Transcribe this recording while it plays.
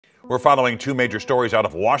We're following two major stories out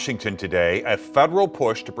of Washington today. A federal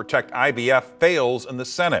push to protect IVF fails in the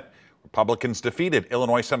Senate. Republicans defeated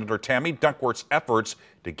Illinois Senator Tammy Duckworth's efforts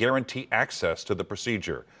to guarantee access to the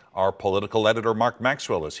procedure. Our political editor Mark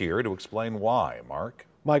Maxwell is here to explain why. Mark?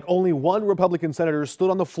 Mike, only one Republican senator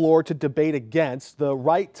stood on the floor to debate against the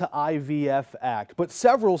Right to IVF Act, but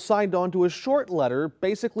several signed on to a short letter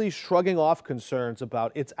basically shrugging off concerns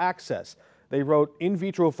about its access. They wrote in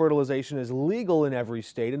vitro fertilization is legal in every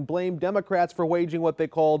state and blamed Democrats for waging what they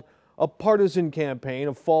called a partisan campaign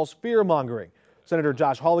of false fear-mongering. Senator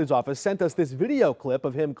Josh Hawley's office sent us this video clip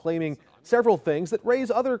of him claiming several things that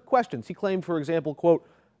raise other questions. He claimed, for example, quote,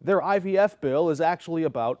 their IVF bill is actually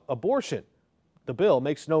about abortion. The bill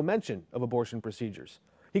makes no mention of abortion procedures.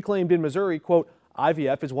 He claimed in Missouri, quote,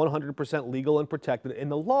 IVF is 100% legal and protected in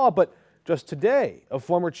the law, but just today, a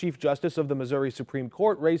former Chief Justice of the Missouri Supreme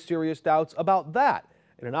Court raised serious doubts about that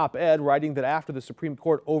in an op-ed writing that after the Supreme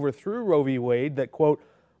Court overthrew Roe v. Wade that, quote,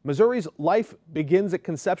 Missouri's life begins at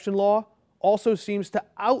conception law also seems to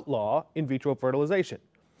outlaw in vitro fertilization.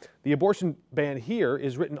 The abortion ban here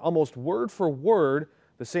is written almost word for word,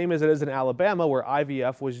 the same as it is in Alabama, where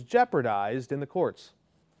IVF was jeopardized in the courts.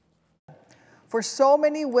 For so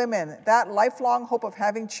many women, that lifelong hope of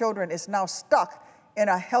having children is now stuck in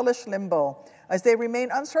a hellish limbo as they remain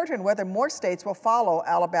uncertain whether more states will follow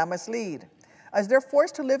Alabama's lead. As they're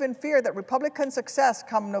forced to live in fear that Republican success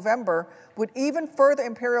come November would even further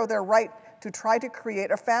imperil their right to try to create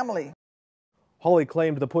a family. Hawley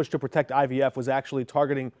claimed the push to protect IVF was actually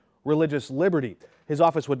targeting religious liberty. His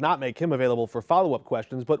office would not make him available for follow-up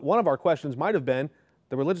questions, but one of our questions might have been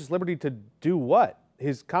the religious liberty to do what?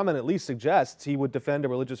 His comment at least suggests he would defend a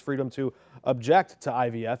religious freedom to object to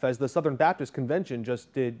IVF, as the Southern Baptist Convention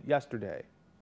just did yesterday.